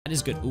That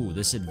is good. Ooh,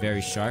 this is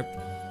very sharp.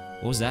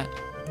 What was that?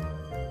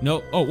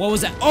 No. Oh, what was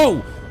that? Oh,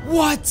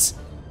 what?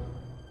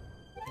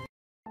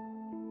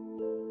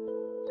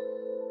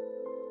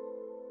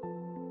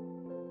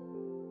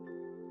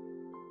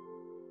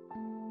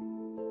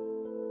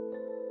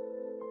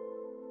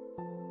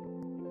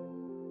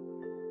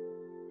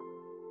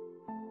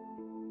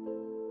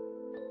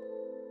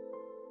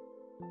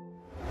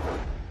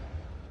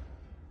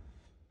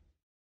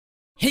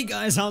 Hey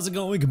guys, how's it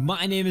going?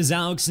 My name is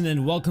Alxton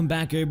and welcome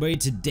back everybody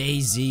to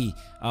DayZ.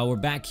 We're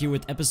back here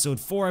with episode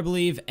 4 I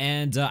believe,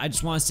 and I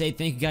just want to say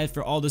thank you guys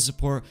for all the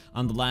support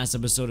on the last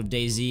episode of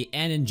DayZ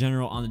and in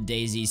general on the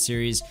DayZ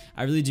series.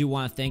 I really do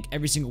want to thank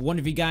every single one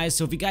of you guys,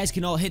 so if you guys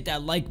can all hit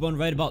that like button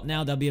right about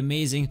now, that'll be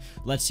amazing.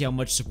 Let's see how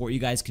much support you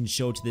guys can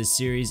show to this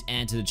series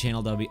and to the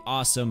channel. That'll be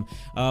awesome.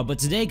 But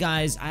today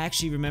guys, I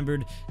actually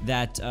remembered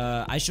that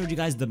I showed you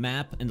guys the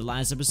map in the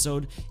last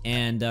episode,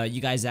 and you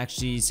guys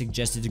actually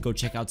suggested to go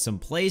check out some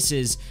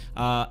places,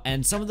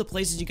 and some of the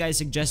places you guys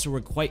suggested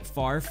were quite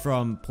far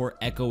from Port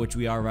Echo, which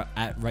we are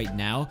at right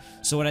now.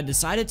 So what I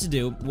decided to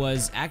do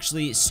was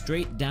actually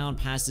straight down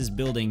past this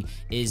building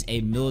is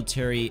a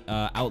military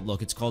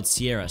outlook. It's called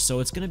Sierra, so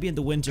it's gonna be in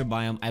the winter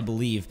biome I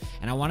believe,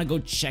 and I want to go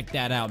check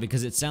that out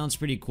because it sounds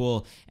pretty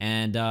cool,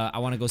 and I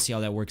want to go see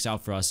how that works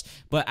out for us.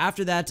 But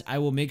after that I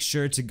will make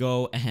sure to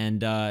go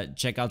and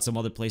check out some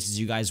other places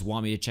you guys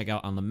want me to check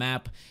out on the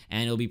map,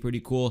 and it'll be pretty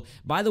cool.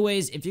 By the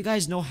ways, if you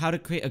guys know how to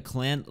create a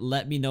clan,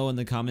 let me know in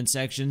the comment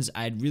sections.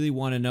 I'd really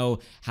want to know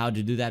how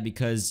to do that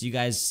because you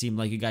guys seem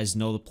like you guys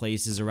know the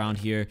places around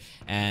here,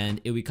 and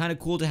it'd be kind of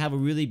cool to have a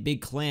really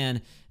big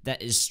clan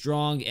that is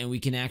strong and we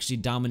can actually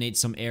dominate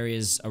some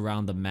areas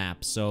around the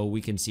map. So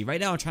we can see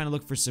right now I'm trying to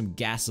look for some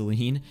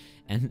gasoline,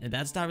 and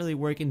that's not really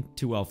working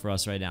too well for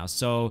us right now.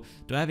 So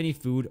do I have any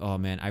food? Oh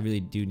man, I really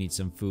do need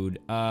some food.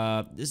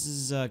 This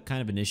is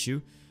kind of an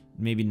issue.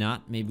 Maybe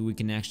not. Maybe we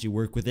can actually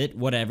work with it.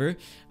 Whatever.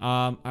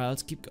 Alright,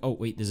 let's keep... Oh,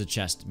 wait, there's a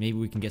chest. Maybe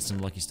we can get some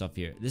lucky stuff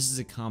here. This is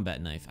a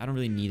combat knife. I don't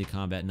really need a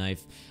combat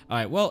knife.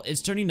 Alright, well,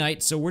 it's turning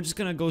night, so we're just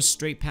gonna go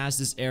straight past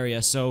this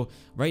area. So,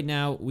 right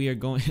now, we are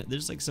going...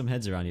 There's like some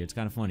heads around here. It's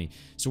kind of funny.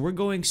 So, we're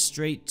going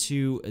straight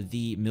to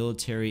the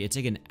military... It's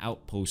like an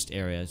outpost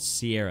area,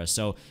 Sierra.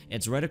 So,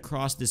 it's right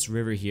across this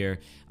river here,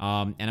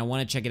 and I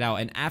want to check it out.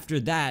 And after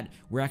that,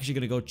 we're actually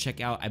gonna go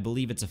check out... I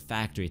believe it's a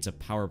factory. It's a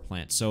power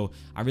plant. So,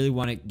 I really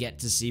want to get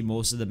to see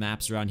most of the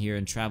maps around here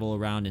and travel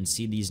around and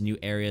see these new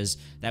areas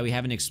that we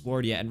haven't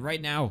explored yet. And right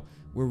now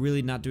we're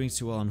really not doing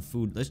too well on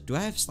food. Do I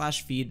have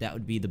 /feed? That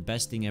would be the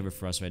best thing ever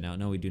for us right now.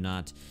 No, we do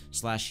not.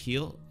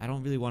 /heal? I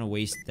don't really want to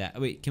waste that.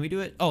 Wait, can we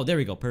do it? Oh, there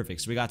we go.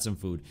 Perfect. So we got some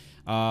food.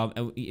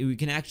 And we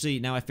can actually,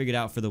 now I figured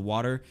out for the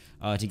water,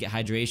 to get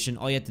hydration,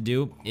 all you have to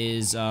do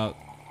is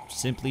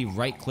simply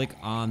right click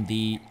on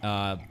the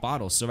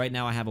bottle. So right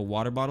now I have a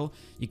water bottle.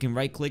 You can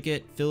right click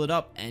it, fill it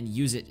up, and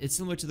use it. It's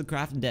similar to the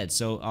Craft and Dead.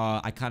 So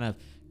I kind of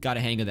got a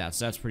hang of that,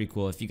 so that's pretty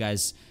cool. If you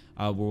guys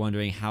were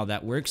wondering how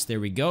that works, there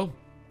we go.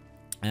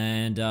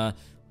 And wow,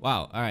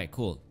 all right,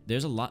 cool.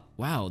 There's a lot.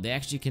 Wow, they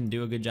actually can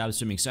do a good job of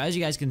swimming. So as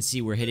you guys can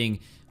see, we're hitting...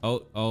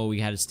 Oh, we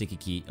had a sticky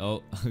key.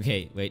 Oh,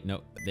 okay, wait,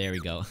 no, there we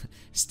go.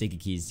 Sticky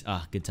keys.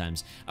 Good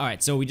times. All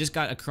right, so we just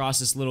got across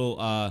this little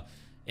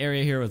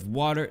area here with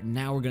water.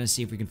 Now we're gonna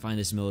see if we can find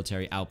this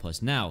military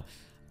outpost. Now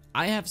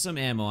I have some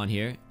ammo on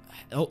here.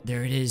 Oh,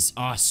 there it is.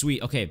 Oh,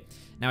 sweet. Okay,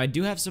 now I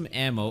do have some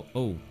ammo.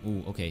 Oh,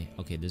 okay,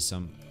 there's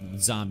some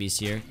zombies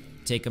here.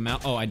 Take them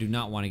out. Oh, I do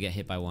not want to get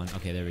hit by one.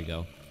 Okay, there we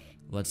go.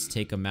 Let's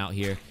take them out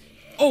here.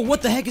 Oh,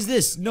 what the heck is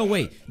this? No,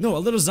 wait. No, a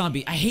little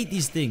zombie. I hate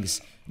these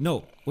things.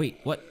 No, wait,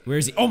 what? Where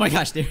is he? Oh my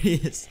gosh, there he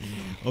is.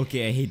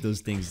 Okay, I hate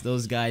those things.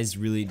 Those guys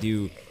really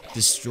do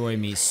destroy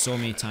me so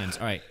many times.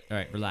 All right,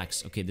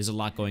 relax. Okay, there's a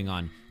lot going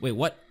on. Wait,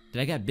 what?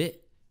 Did I get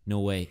bit?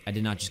 No way. I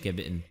did not just get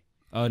bitten.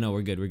 Oh, no,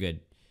 we're good.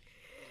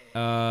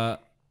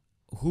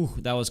 Whew,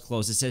 that was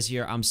close. It says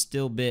here, I'm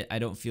still bit. I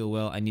don't feel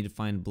well. I need to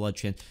find blood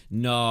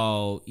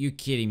No, you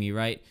kidding me,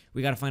 right?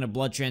 We gotta find a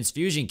blood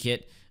transfusion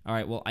kit. All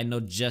right, well, I know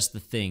just the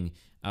thing.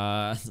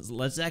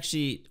 Let's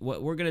actually,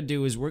 what we're gonna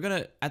do is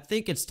I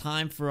think it's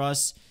time for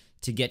us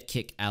to get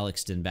Kick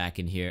Alxton back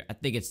in here. I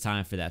think it's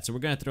time for that. So we're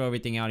gonna throw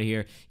everything out of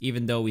here,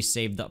 even though we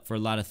saved up for a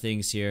lot of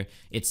things here.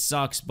 It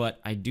sucks,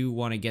 but I do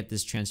want to get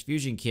this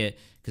transfusion kit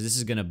because this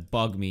is gonna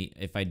bug me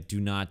if I do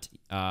not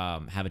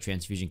have a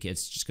transfusion kit.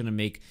 It's just gonna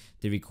make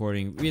the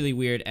recording really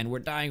weird, and we're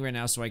dying right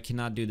now, so I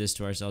cannot do this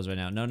to ourselves right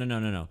now.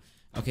 No.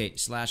 Okay,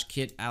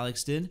 /Kit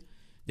Alxton.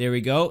 There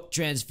we go.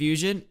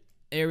 Transfusion.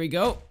 There we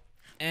go.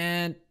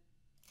 And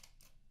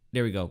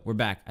there we go. We're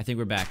back. I think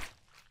we're back.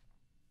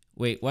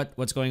 Wait,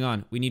 what's going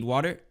on? We need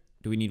water?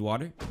 Do we need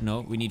water?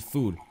 No, we need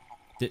food.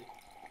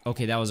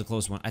 Okay, that was a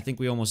close one. I think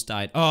we almost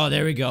died. Oh,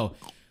 there we go.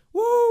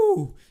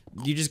 Woo!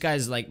 You just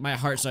guys, like, my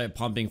heart started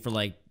pumping for,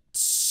 like,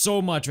 so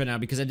much right now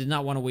because I did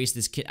not want to waste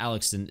this kit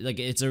Alxton. Like,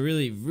 it's a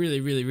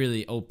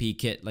really OP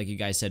kit, like you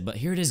guys said. But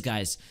here it is,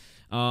 guys.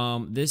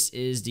 This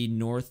is the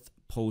North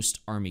Post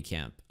Army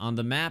Camp. On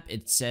the map,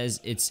 it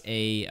says it's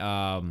a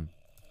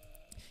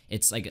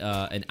It's like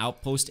an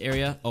outpost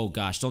area. Oh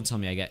gosh, don't tell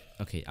me I get...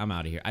 Okay, I'm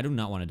out of here. I do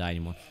not want to die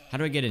anymore. How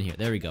do I get in here?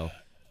 There we go.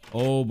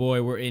 Oh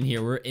boy, we're in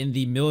here. We're in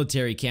the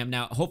military camp.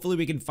 Now, hopefully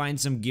we can find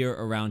some gear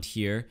around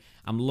here.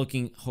 I'm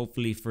looking,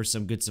 hopefully, for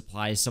some good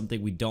supplies,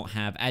 something we don't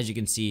have. As you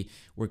can see,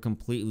 we're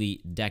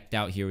completely decked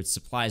out here with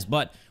supplies.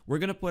 But we're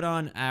going to put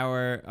on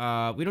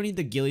our... we don't need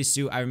the ghillie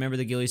suit. I remember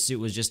the ghillie suit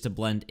was just to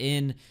blend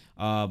in.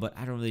 But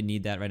I don't really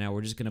need that right now.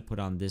 We're just going to put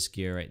on this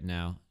gear right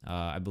now.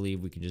 I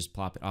believe we can just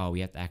plop it. Oh,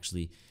 we have to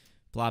actually...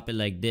 plop it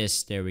like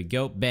this. There we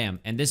go. Bam.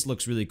 And this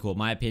looks really cool. In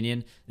my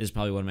opinion, this is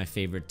probably one of my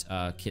favorite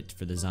kits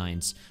for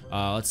designs.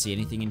 Let's see.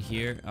 Anything in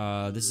here?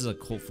 This is a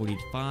Colt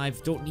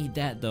 45. Don't need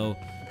that, though.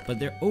 But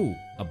there... Oh,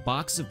 a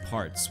box of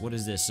parts. What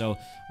is this? So,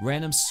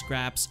 random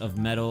scraps of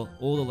metal,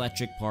 old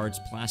electric parts,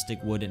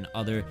 plastic, wood, and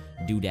other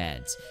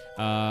doodads.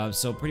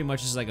 So, pretty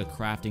much is like a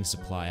crafting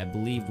supply. I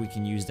believe we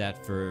can use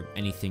that for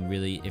anything,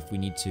 really, if we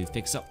need to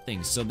fix up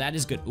things. So, that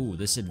is good. Ooh,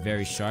 this is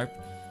very sharp.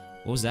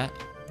 What was that?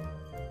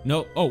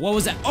 No. Oh, what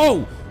was that?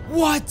 Oh,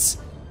 what?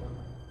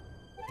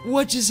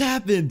 What just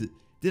happened?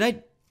 Did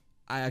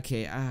I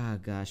okay. Ah,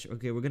 gosh.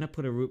 Okay, we're gonna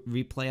put a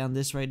replay on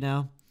this right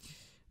now.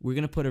 We're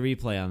gonna put a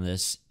replay on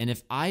this, and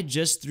if I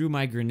just threw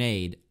my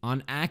grenade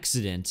on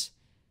accident,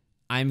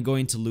 I'm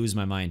going to lose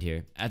my mind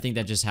here. I think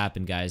that just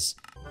happened, guys.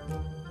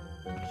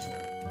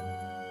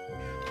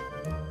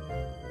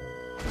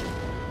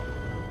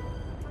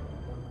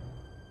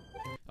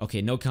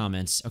 Okay, no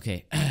comments.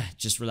 Okay,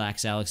 just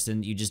relax,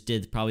 Alxton. You just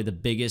did probably the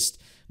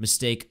biggest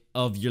mistake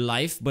of your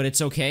life, but it's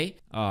okay.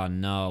 Oh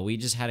no, we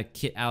just had a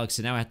kit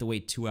Alxton. Now I have to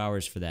wait 2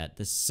 hours for that.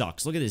 This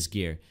sucks. Look at this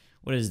gear.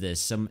 What is this?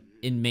 Some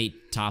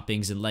inmate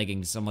toppings and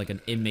leggings. Some like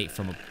an inmate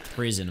from a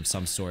prison of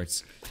some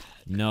sorts.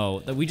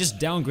 No, we just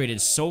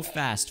downgraded so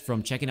fast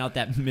from checking out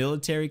that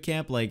military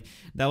camp. Like,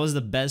 that was the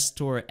best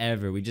tour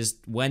ever. We just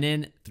went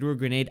in, threw a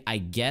grenade. I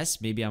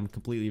guess, maybe I'm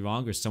completely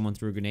wrong, or someone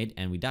threw a grenade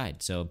and we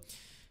died. So,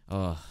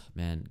 oh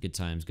man, good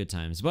times, good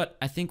times. But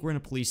I think we're in a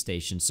police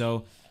station,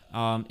 so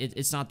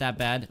it's not that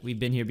bad. We've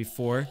been here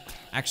before.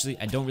 Actually,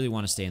 I don't really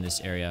want to stay in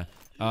this area.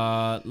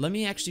 Let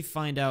me actually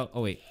find out.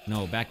 Oh wait,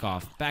 no, back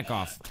off, back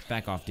off,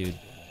 back off, dude.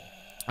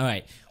 All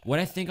right, what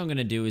I think I'm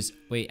gonna do is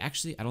wait.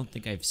 Actually, I don't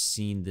think I've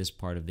seen this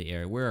part of the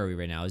area. Where are we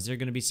right now? Is there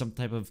gonna be some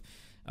type of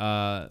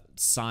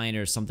sign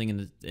or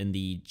something in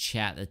the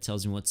chat that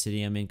tells me what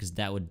city I'm in? Because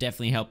that would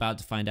definitely help out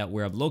to find out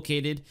where I'm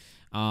located.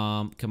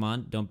 Come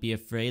on, don't be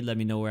afraid. Let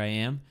me know where I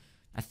am.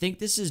 I think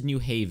this is New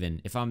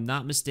Haven. If I'm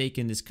not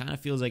mistaken, this kind of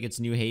feels like it's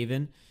New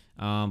Haven,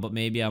 but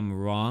maybe I'm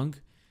wrong.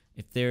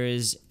 If there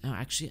is... No,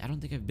 actually, I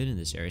don't think I've been in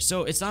this area.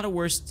 So, it's not a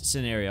worst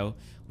scenario.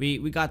 We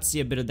got to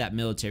see a bit of that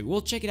military.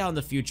 We'll check it out in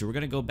the future. We're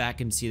going to go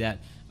back and see that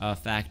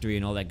factory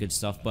and all that good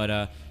stuff. But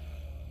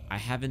I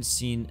haven't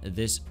seen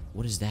this...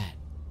 What is that?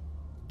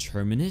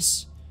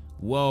 Terminus?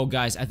 Whoa,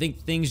 guys. I think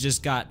things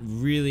just got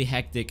really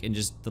hectic in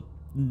just the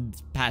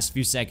past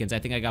few seconds. I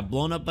think I got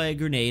blown up by a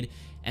grenade.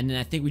 And then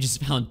I think we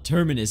just found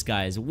Terminus,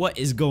 guys. What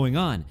is going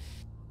on?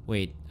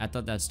 Wait, I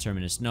thought that's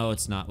Terminus. No,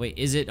 it's not. Wait,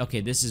 is it?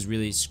 Okay, this is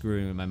really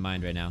screwing with my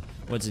mind right now.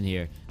 What's in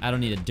here? I don't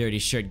need a dirty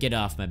shirt. Get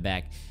off my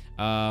back.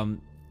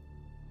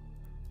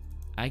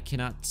 I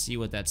cannot see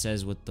what that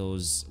says with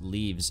those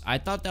leaves. I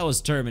thought that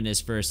was Terminus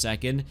for a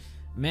second.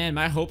 Man,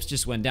 my hopes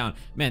just went down.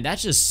 Man, that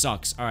just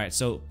sucks. Alright,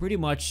 so pretty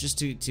much just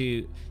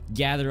to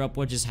gather up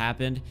what just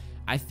happened,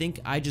 I think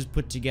I just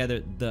put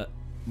together the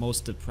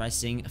most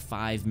depressing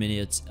 5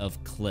 minutes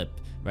of clip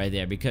right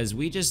there, because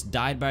we just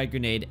died by a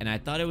grenade and I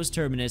thought it was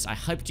Terminus. I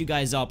hyped you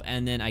guys up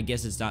and then I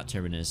guess it's not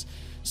Terminus.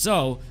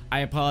 So I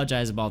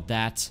apologize about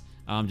that.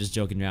 I'm just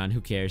joking around. Who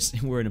cares?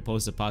 We're in a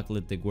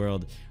post-apocalyptic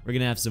world. We're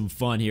gonna have some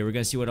fun here. We're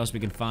gonna see what else we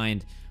can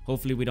find.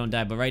 Hopefully we don't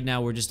die, but right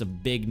now we're just a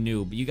big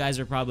noob. You guys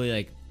are probably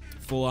like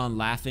full-on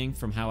laughing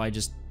from how I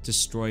just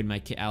destroyed my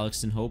Kit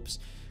Alxton hopes,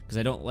 because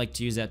I don't like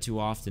to use that too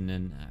often.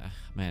 And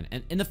man,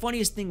 and the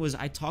funniest thing was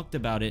I talked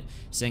about it,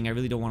 saying I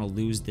really don't want to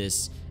lose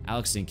this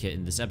Alxton kit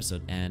in this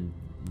episode, and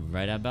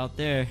right about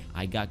there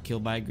I got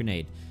killed by a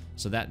grenade.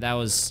 So that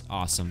was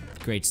awesome.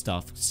 Great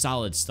stuff.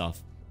 Solid stuff.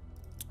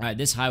 Alright,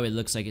 this highway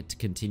looks like it to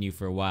continue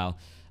for a while.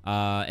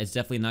 It's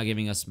definitely not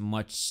giving us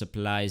much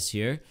supplies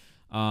here,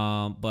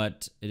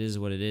 but it is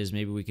what it is.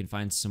 Maybe we can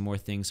find some more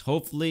things,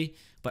 hopefully.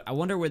 But I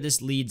wonder where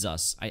this leads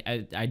us.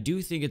 I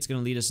do think it's going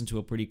to lead us into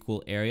a pretty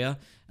cool area,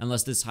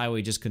 unless this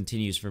highway just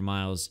continues for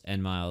miles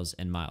and miles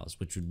and miles,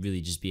 which would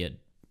really just be a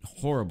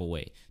horrible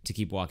way to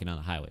keep walking on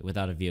the highway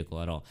without a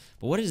vehicle at all.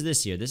 But what is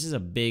this here? This is a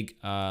big,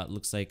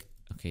 looks like,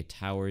 okay,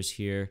 towers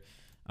here.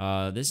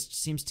 This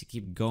seems to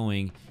keep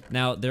going.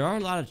 Now, there are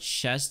a lot of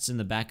chests in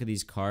the back of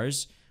these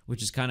cars,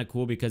 which is kind of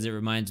cool because it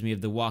reminds me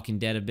of The Walking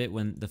Dead a bit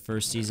when the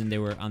first season they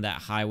were on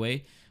that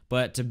highway.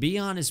 But to be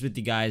honest with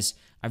you guys,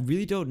 I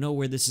really don't know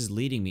where this is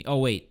leading me. Oh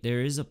wait,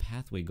 there is a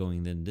pathway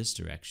going in this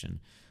direction.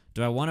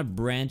 Do I want to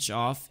branch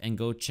off and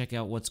go check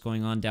out what's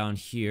going on down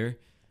here?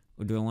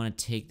 Or do I want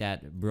to take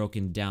that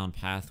broken down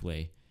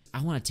pathway?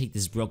 I want to take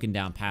this broken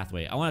down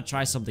pathway. I want to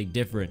try something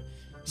different.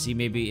 See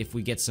maybe if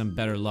we get some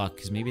better luck.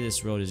 Because maybe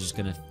this road is just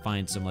going to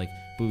find some like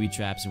booby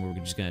traps and we're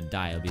just going to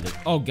die. It'll be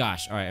like, oh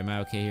gosh. Alright, am I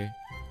okay here?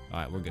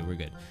 Alright, we're good, we're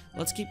good.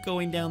 Let's keep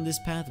going down this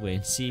pathway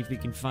and see if we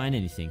can find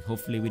anything.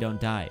 Hopefully we don't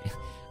die.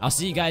 I'll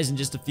see you guys in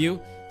just a few.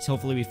 So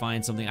hopefully we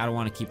find something. I don't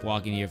want to keep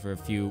walking here for a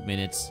few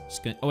minutes.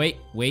 Just gonna, oh,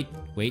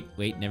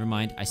 wait, never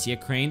mind. I see a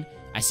crane.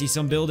 I see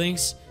some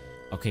buildings.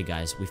 Okay,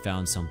 guys, we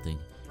found something.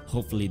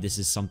 Hopefully this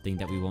is something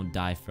that we won't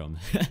die from.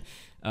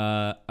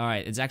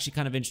 Alright, it's actually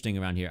kind of interesting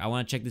around here. I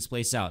want to check this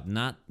place out.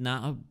 Not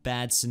a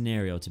bad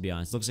scenario, to be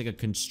honest. Looks like a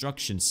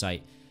construction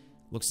site.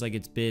 Looks like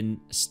it's been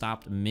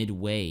stopped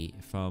midway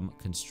from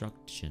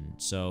construction.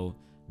 So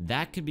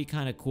that could be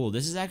kind of cool.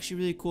 This is actually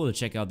really cool to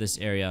check out this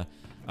area.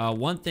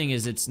 One thing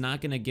is it's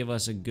not going to give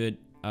us a good,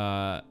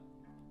 I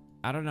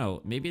don't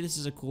know. Maybe this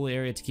is a cool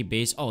area to keep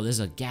base. Oh, there's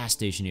a gas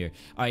station here.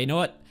 All right, you know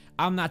what?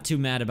 I'm not too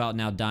mad about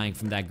now dying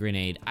from that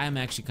grenade. I'm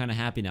actually kind of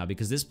happy now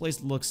because this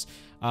place looks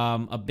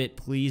a bit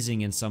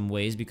pleasing in some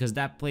ways because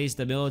that place,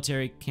 the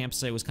military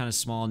campsite was kind of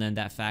small and then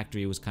that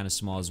factory was kind of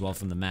small as well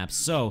from the map.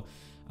 So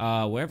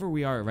wherever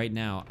we are right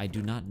now, I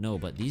do not know,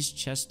 but these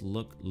chests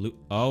look...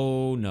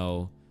 Oh,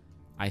 no.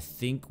 I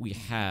think we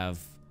have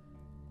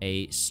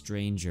a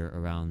stranger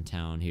around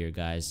town here,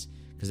 guys.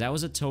 Because that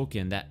was a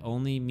token. That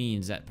only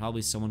means that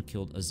probably someone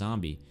killed a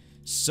zombie.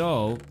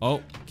 So...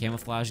 Oh,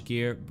 camouflage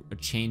gear, a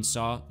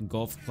chainsaw,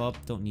 golf club.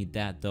 Don't need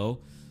that, though.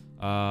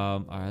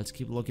 Alright, let's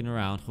keep looking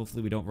around.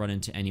 Hopefully we don't run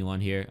into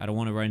anyone here. I don't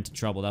want to run into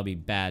trouble. That'll be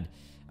bad.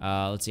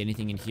 Let's see,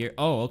 anything in here?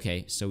 Oh,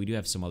 okay, so we do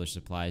have some other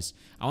supplies.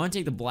 I want to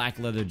take the black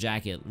leather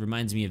jacket.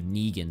 Reminds me of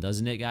Negan,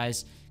 doesn't it,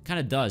 guys? Kind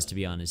of does, to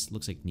be honest.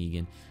 Looks like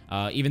Negan.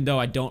 Even though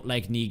I don't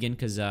like Negan,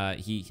 because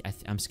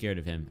I'm scared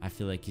of him. I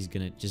feel like he's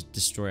gonna just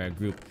destroy our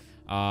group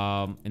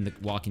in The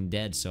Walking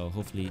Dead, so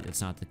hopefully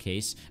that's not the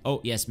case.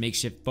 Oh, yes,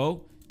 makeshift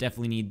bow.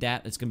 Definitely need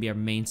that. That's gonna be our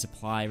main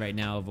supply right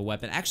now of a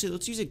weapon. Actually,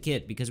 let's use a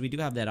kit, because we do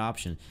have that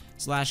option.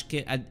 Slash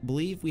kit, I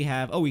believe we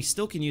have... Oh, we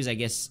still can use, I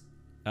guess...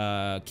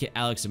 kit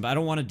Alxton, but I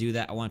don't want to do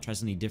that. I want to try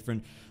something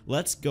different.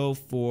 Let's go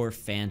for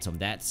Phantom.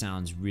 That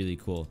sounds really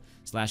cool.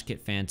 Slash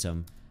kit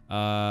Phantom.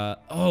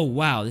 Oh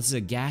wow, this is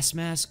a gas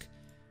mask.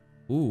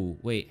 Ooh,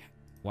 wait,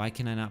 why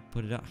can I not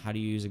put it up? How do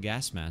you use a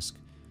gas mask?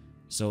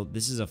 So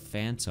this is a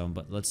Phantom,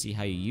 but let's see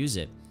how you use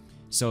it.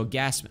 So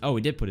gas, oh,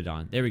 we did put it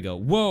on. There we go.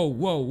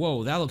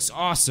 Whoa, that looks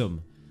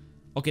awesome.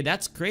 Okay,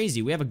 that's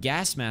crazy. We have a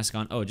gas mask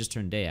on. Oh, it just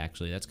turned day,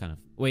 actually. That's kind of,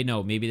 wait,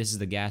 no, maybe this is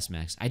the gas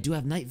mask. I do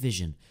have night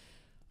vision.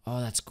 Oh,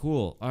 that's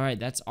cool. All right,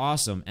 that's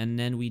awesome. And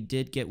then we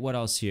did get what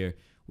else here?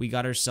 We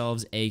got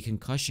ourselves a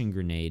concussion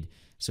grenade.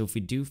 So if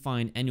we do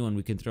find anyone,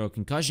 we can throw a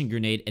concussion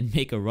grenade and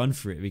make a run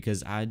for it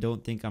because I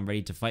don't think I'm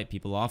ready to fight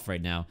people off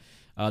right now.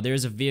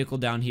 There's a vehicle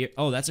down here.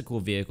 Oh, that's a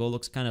cool vehicle.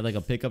 Looks kind of like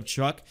a pickup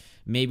truck.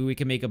 Maybe we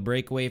can make a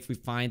breakaway if we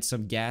find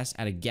some gas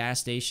at a gas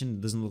station.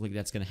 Doesn't look like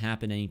that's going to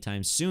happen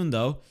anytime soon,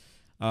 though.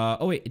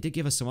 Oh, wait, it did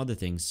give us some other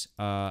things.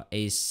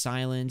 A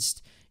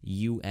silenced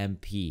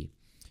UMP.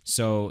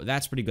 So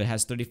that's pretty good. It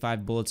has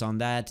 35 bullets on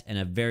that and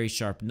a very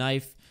sharp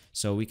knife.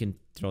 So we can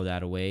throw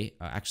that away.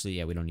 Actually,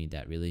 yeah, we don't need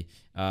that really.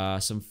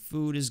 Some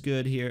food is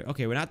good here.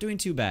 Okay, we're not doing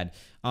too bad.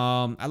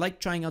 I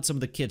like trying out some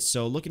of the kits.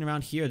 So looking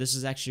around here, this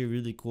is actually a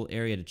really cool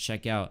area to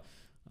check out.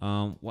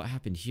 What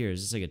happened here?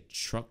 Is this like a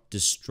truck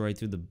destroyed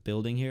through the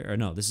building here? Or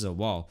no, this is a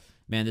wall.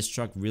 Man, this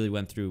truck really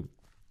went through.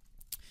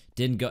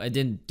 It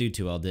didn't do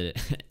too well, did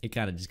it? It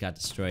kind of just got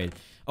destroyed.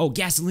 Oh,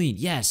 gasoline.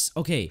 Yes.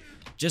 Okay.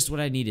 Just what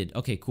I needed.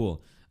 Okay,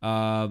 cool.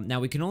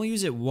 Now we can only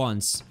use it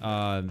once,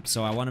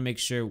 so I want to make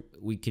sure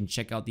we can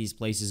check out these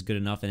places good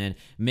enough and then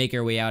make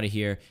our way out of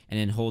here and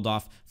then hold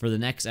off for the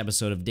next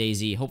episode of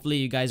DayZ. Hopefully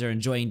you guys are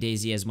enjoying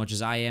DayZ as much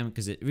as I am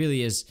because it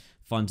really is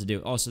fun to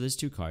do. Oh, so there's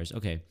 2 cars.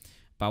 Okay,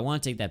 but I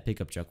want to take that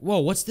pickup truck. Whoa,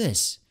 what's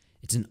this?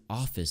 It's an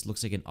office.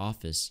 Looks like an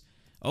office.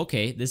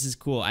 Okay, this is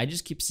cool. I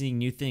just keep seeing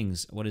new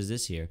things. What is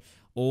this here?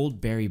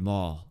 Old Berry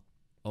Mall.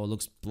 Oh, it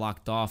looks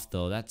blocked off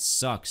though. That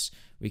sucks.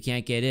 We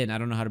can't get in. I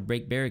don't know how to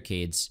break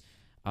barricades.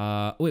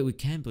 Wait, we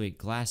can break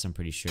glass, I'm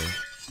pretty sure.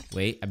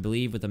 Wait, I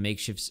believe with a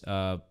makeshift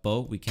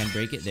bow, we can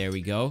break it. There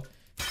we go.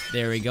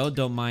 There we go.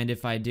 Don't mind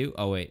if I do.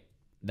 Oh, wait.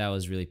 That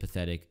was really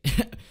pathetic.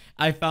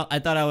 I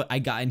thought I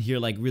got in here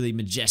like really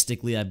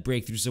majestically. I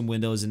break through some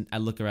windows and I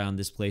look around.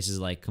 This place is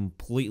like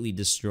completely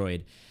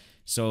destroyed.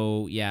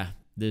 So, yeah,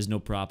 there's no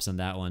props on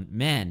that one.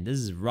 Man, this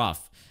is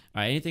rough.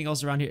 All right, anything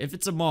else around here? If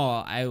it's a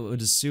mall, I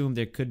would assume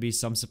there could be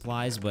some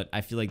supplies, but I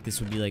feel like this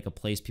would be like a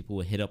place people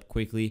would hit up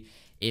quickly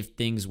if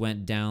things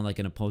went down like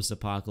in a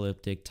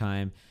post-apocalyptic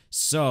time.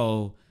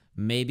 So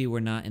maybe we're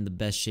not in the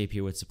best shape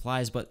here with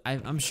supplies, but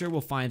I'm sure we'll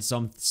find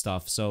some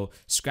stuff. So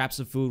scraps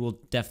of food, we'll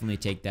definitely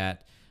take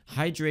that.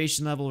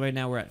 Hydration level right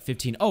now we're at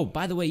 15. Oh,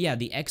 by the way, yeah,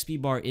 the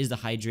XP bar is the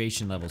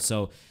hydration level.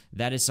 So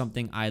that is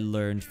something I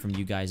learned from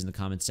you guys in the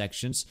comment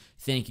sections.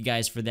 Thank you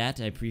guys for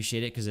that. I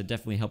appreciate it because it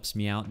definitely helps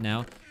me out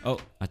now. Oh,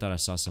 I thought I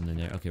saw something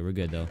there. Okay, we're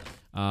good though.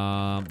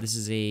 This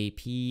is a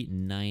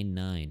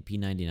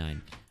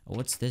P99. Oh,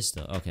 what's this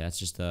though? Okay, that's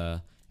just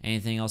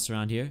anything else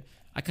around here?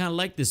 I kind of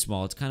like this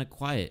wall. It's kind of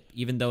quiet.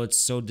 Even though it's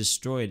so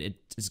destroyed,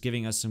 it's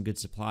giving us some good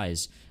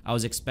supplies. I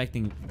was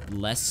expecting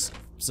less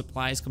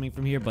supplies coming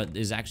from here, but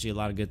there's actually a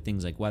lot of good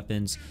things like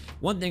weapons.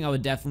 One thing I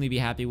would definitely be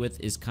happy with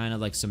is kind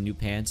of like some new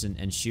pants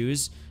and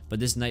shoes. But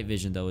this night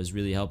vision, though, is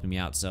really helping me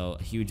out. So,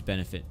 a huge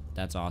benefit.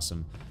 That's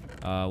awesome.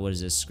 What is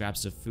this?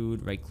 Scraps of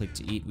food. Right click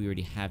to eat. We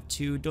already have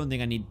 2. Don't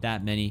think I need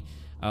that many.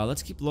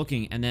 Let's keep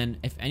looking. And then,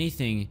 if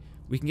anything,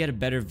 we can get a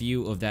better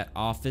view of that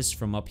office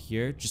from up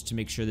here, just to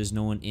make sure there's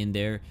no one in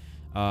there.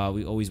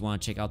 We always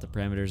want to check out the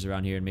parameters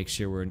around here and make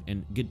sure we're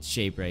in good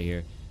shape right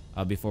here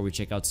before we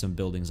check out some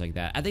buildings like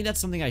that. I think that's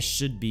something I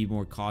should be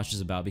more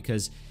cautious about,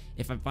 because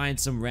if I find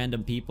some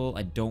random people,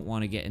 I don't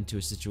want to get into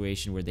a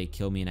situation where they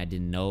kill me and I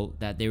didn't know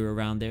that they were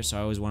around there. So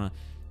I always want to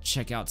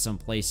check out some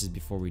places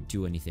before we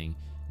do anything.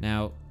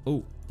 Now,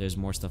 oh, there's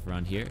more stuff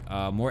around here.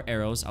 More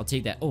arrows. I'll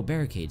take that. Oh,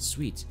 barricade.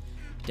 Sweet.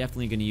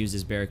 Definitely going to use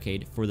this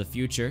barricade for the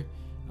future.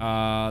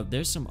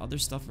 There's some other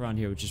stuff around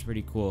here, which is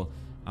pretty cool.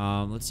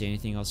 Let's see,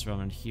 anything else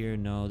around here?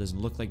 No,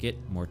 doesn't look like it.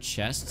 More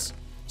chests.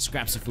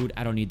 Scraps of food.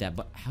 I don't need that,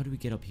 but how do we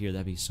get up here?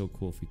 That'd be so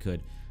cool if we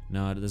could.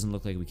 No, it doesn't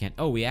look like we can.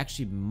 Oh, we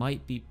actually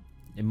might be...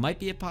 It might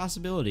be a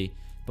possibility,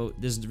 but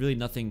there's really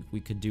nothing we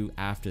could do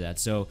after that.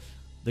 So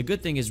the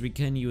good thing is we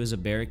can use a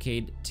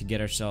barricade to get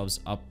ourselves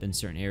up in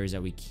certain areas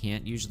that we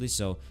can't usually.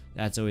 So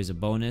that's always a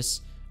bonus.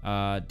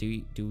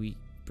 Do we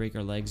break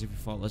our legs if we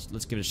fall? Let's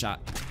give it a shot.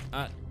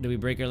 Do we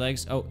break our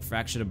legs? Oh,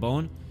 fractured a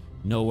bone.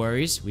 No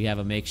worries. We have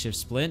a makeshift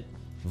splint.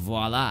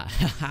 Voila.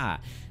 Haha.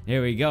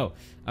 There we go.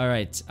 All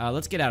right.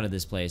 Let's get out of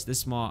this place.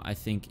 This small, I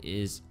think,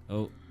 is...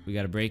 Oh, we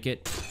got to break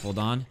it. Hold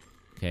on.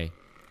 Okay.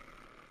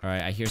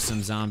 Alright, I hear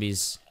some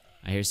zombies.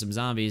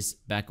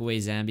 Back away,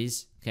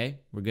 zombies. Okay,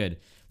 we're good.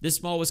 This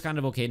small was kind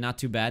of okay, not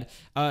too bad.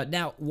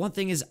 Now, one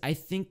thing is, I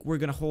think we're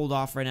gonna hold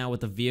off right now with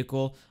the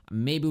vehicle.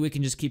 Maybe we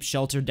can just keep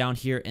shelter down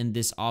here in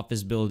this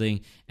office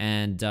building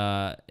and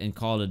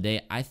call it a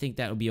day. I think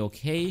that would be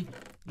okay.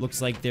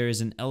 Looks like there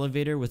is an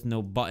elevator with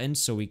no button,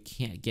 so we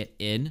can't get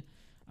in.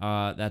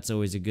 That's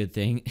always a good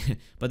thing.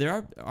 But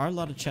there are a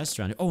lot of chests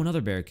around here. Oh,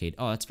 another barricade.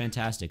 Oh, that's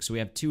fantastic. So we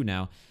have 2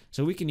 now.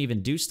 So we can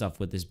even do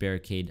stuff with this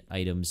barricade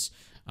items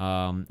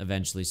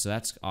eventually. So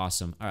that's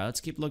awesome. All right,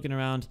 let's keep looking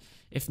around.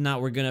 If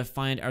not, we're going to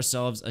find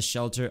ourselves a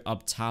shelter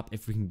up top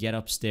if we can get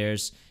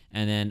upstairs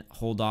and then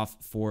hold off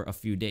for a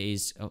few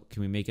days. Oh,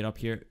 can we make it up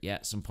here? Yeah,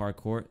 some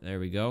parkour. There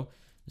we go.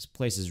 This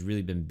place has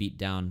really been beat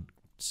down.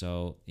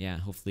 So, yeah,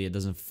 hopefully it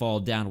doesn't fall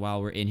down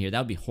while we're in here. That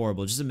would be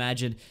horrible. Just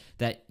imagine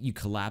that you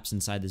collapse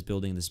inside this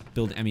building. This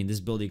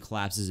building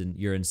collapses and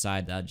you're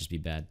inside. That would just be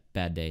bad.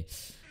 Bad day.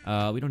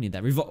 We don't need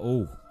that.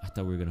 Oh, I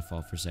thought we were going to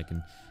fall for a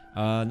second.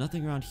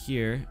 Nothing around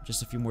here.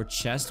 Just a few more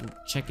chests.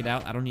 Check it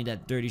out. I don't need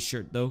that dirty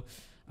shirt, though.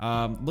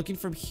 Looking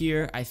from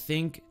here, I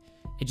think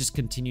it just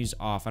continues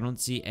off. I don't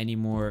see any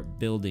more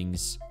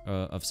buildings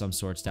of some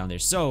sorts down there.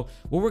 So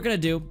what we're gonna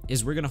do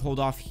is we're gonna hold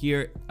off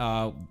here,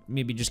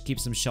 maybe just keep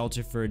some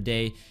shelter for a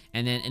day,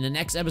 and then in the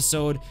next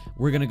episode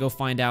we're gonna go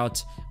find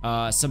out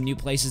some new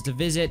places to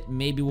visit.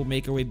 Maybe we'll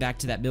make our way back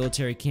to that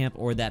military camp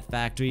or that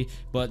factory,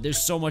 but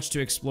there's so much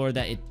to explore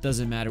that it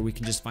doesn't matter. We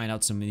can just find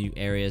out some new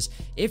areas.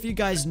 If you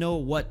guys know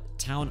what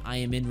town I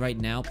am in right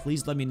now,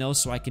 please let me know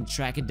so I can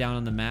track it down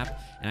on the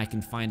map and I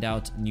can find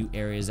out new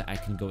areas that I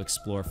can go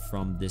explore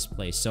from this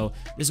place. So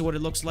this is what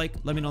it looks like.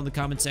 Let me know in the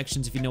comment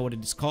sections if you know what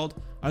it is called.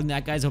 Other than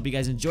that, guys, I hope you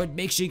guys enjoyed.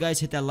 Make sure you guys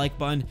hit that like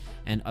button,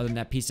 and other than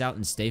that, peace out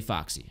and stay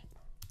foxy.